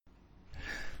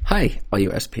Hi, all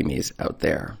you SPMEs out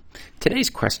there. Today's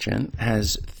question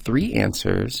has 3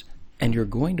 answers, and you're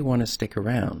going to want to stick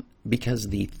around because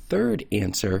the third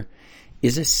answer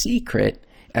is a secret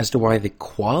as to why the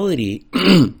quality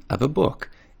of a book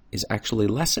is actually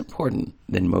less important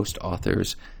than most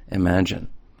authors imagine.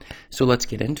 So let's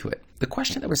get into it. The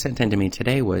question that was sent in to me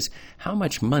today was, how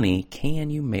much money can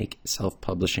you make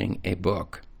self-publishing a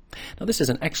book? Now, this is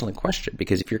an excellent question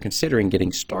because if you're considering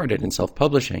getting started in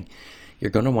self-publishing, you're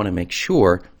going to want to make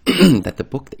sure that the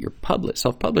book that you're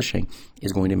self-publishing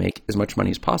is going to make as much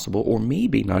money as possible, or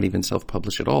maybe not even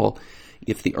self-publish at all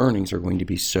if the earnings are going to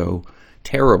be so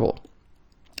terrible.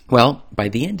 Well, by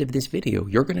the end of this video,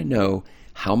 you're going to know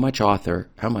how much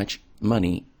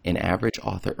money an average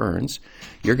author earns.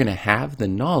 You're going to have the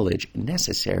knowledge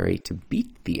necessary to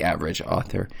beat the average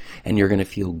author, and you're going to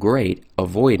feel great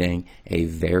avoiding a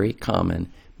very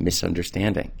common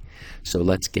misunderstanding. So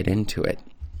let's get into it.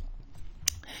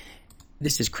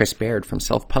 This is Chris Baird from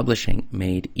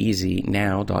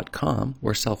selfpublishingmadeeasynow.com,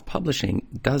 where self-publishing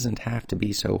doesn't have to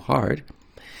be so hard.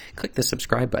 Click the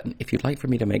subscribe button if you'd like for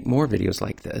me to make more videos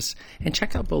like this, and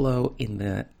check out below in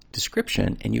the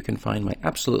description and you can find my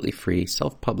absolutely free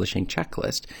self-publishing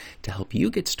checklist to help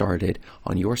you get started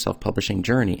on your self-publishing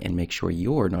journey and make sure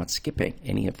you're not skipping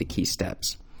any of the key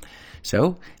steps.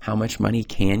 So, how much money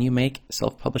can you make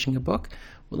self-publishing a book?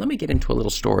 Well, let me get into a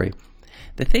little story.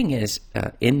 The thing is,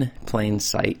 in plain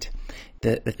sight,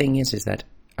 the thing is that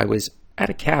I was at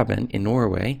a cabin in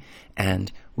Norway, and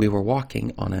we were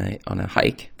walking on a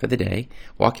hike for the day,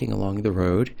 walking along the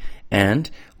road,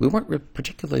 and we weren't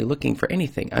particularly looking for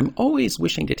anything. I'm always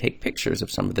wishing to take pictures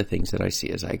of some of the things that I see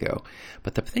as I go.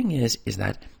 But the thing is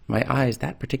that my eyes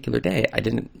that particular day, I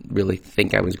didn't really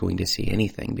think I was going to see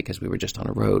anything because we were just on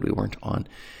a road. We weren't on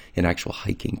an actual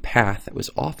hiking path that was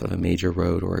off of a major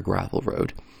road or a gravel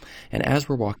road. And as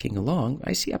we're walking along,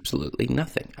 I see absolutely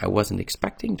nothing. I wasn't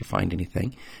expecting to find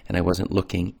anything, and I wasn't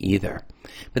looking either.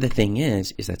 But the thing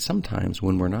is that sometimes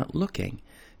when we're not looking,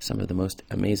 some of the most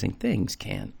amazing things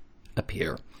can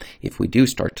appear if we do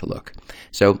start to look.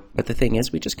 But the thing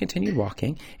is, we just continued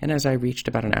walking, and as I reached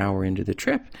about an hour into the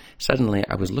trip, suddenly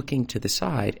I was looking to the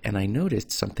side, and I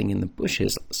noticed something in the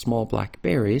bushes, small black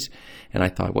berries, and I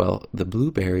thought, well, the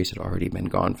blueberries had already been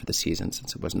gone for the season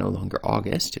since it was no longer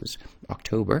August, it was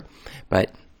October,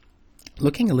 but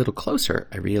looking a little closer,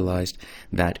 I realized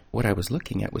that what I was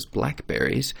looking at was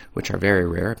blackberries, which are very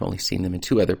rare. I've only seen them in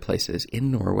 2 other places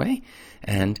in Norway,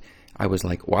 and I was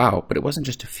like, wow, but it wasn't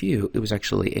just a few, it was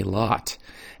actually a lot.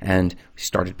 And we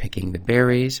started picking the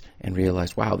berries and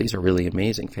realized, wow, these are really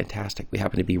amazing, fantastic. We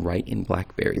happen to be right in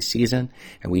blackberry season,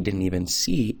 and we didn't even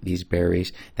see these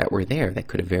berries that were there that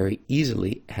could have very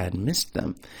easily had missed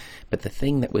them. But the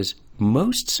thing that was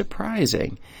most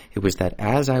surprising, it was that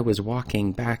as I was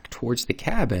walking back towards the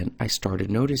cabin, I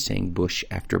started noticing bush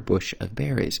after bush of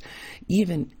berries.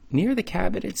 Even near the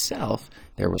cabin itself,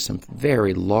 there was some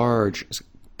very large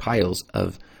piles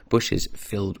of bushes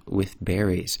filled with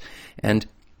berries. And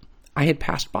I had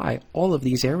passed by all of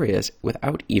these areas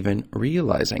without even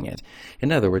realizing it.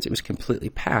 In other words, it was completely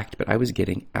packed, but I was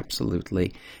getting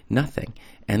absolutely nothing.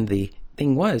 And the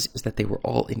thing is that they were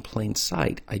all in plain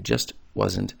sight. I just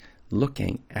wasn't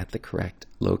looking at the correct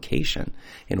location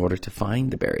in order to find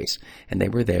the berries. And they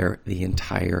were there the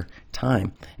entire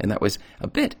time. And that was a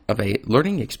bit of a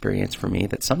learning experience for me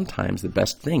that sometimes the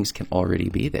best things can already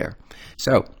be there.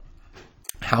 So,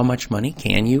 how much money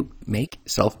can you make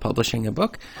self-publishing a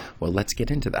book? Well, let's get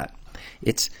into that.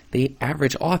 It's the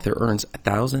average author earns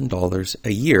 $1,000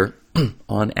 a year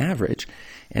on average,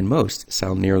 and most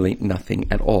sell nearly nothing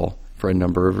at all for a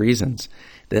number of reasons.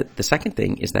 The second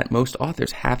thing is that most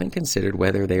authors haven't considered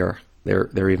whether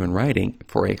they're even writing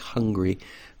for a hungry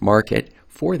market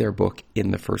for their book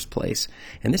in the first place.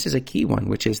 And this is a key one,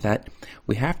 which is that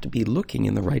we have to be looking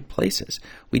in the right places.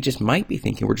 We just might be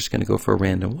thinking we're just going to go for a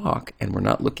random walk, and we're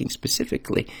not looking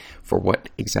specifically for what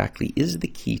exactly is the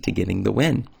key to getting the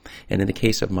win. And in the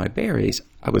case of my berries,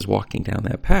 I was walking down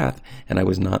that path, and I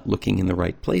was not looking in the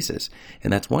right places.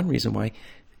 And that's one reason why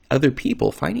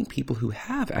finding people who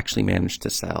have actually managed to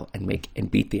sell and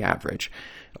beat the average,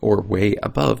 or way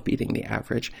above beating the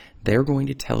average, they're going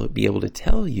to be able to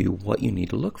tell you what you need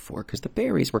to look for, because the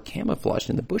berries were camouflaged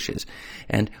in the bushes.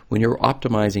 And when you're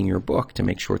optimizing your book to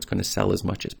make sure it's going to sell as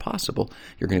much as possible,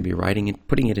 you're going to be writing it,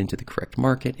 putting it into the correct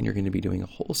market, and you're going to be doing a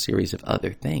whole series of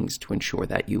other things to ensure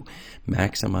that you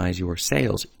maximize your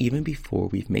sales even before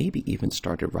we've maybe even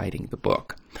started writing the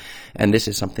book. And this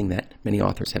is something that many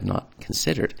authors have not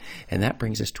considered. And that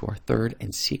brings us to our third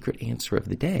and secret answer of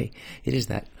the day. It is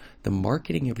that the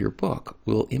marketing of your book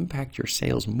will impact your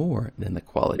sales more than the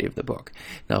quality of the book.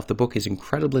 Now, if the book is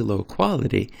incredibly low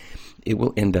quality, it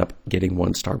will end up getting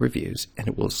 1-star reviews and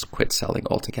it will quit selling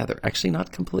altogether. Actually,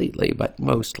 not completely, but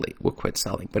mostly will quit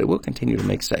selling. But it will continue to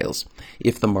make sales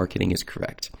if the marketing is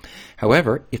correct.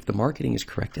 However, if the marketing is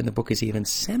correct and the book is even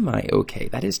semi-okay,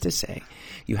 that is to say,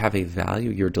 you have a value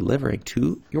you're delivering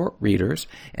to your readers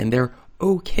and they're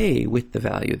okay with the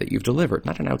value that you've delivered.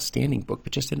 Not an outstanding book,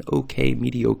 but just an okay,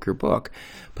 mediocre book.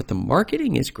 But the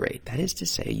marketing is great. That is to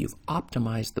say, you've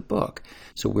optimized the book.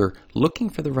 So we're looking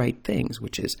for the right things,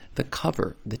 which is the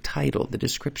cover, the title, the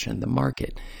description, the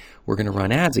market. We're going to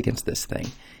run ads against this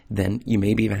thing. Then you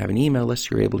maybe even have an email list.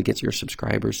 So you're able to get your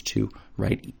subscribers to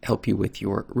help you with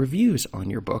your reviews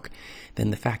on your book. Then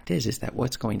the fact is that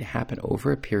what's going to happen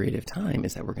over a period of time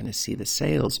is that we're going to see the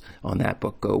sales on that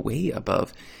book go way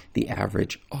above the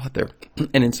average author.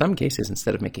 And in some cases,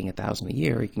 instead of making $1,000 a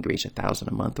year, you can reach $1,000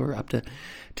 a month or up to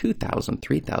 $2,000,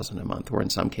 $3,000 a month. Or in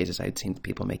some cases, I'd seen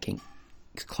people making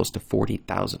close to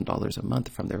 $40,000 a month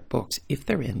from their books if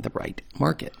they're in the right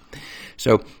market.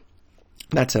 So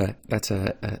that's a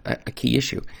key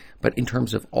issue. But in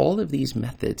terms of all of these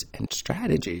methods and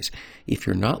strategies, if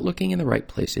you're not looking in the right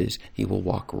places, you will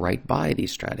walk right by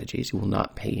these strategies. You will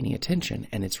not pay any attention.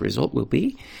 And its result will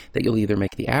be that you'll either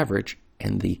make the average,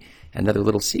 and another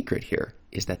little secret here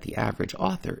is that the average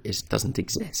author doesn't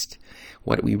exist.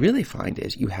 What we really find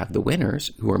is you have the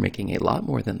winners who are making a lot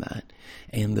more than that,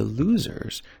 and the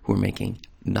losers who are making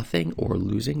nothing or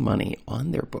losing money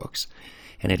on their books.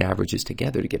 And it averages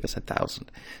together to give us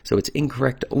 1,000. So it's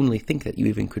incorrect to only think that you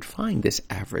even could find this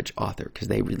average author, because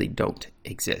they really don't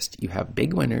exist. You have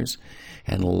big winners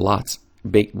and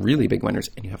really big winners,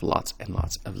 and you have lots and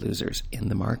lots of losers in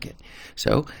the market.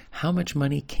 So how much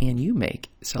money can you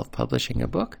make self-publishing a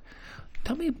book?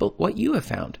 Tell me about what you have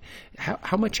found.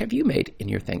 How much have you made in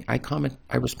your thing? I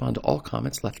respond to all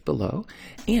comments left below,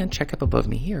 and check up above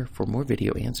me here for more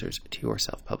video answers to your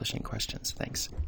self-publishing questions. Thanks.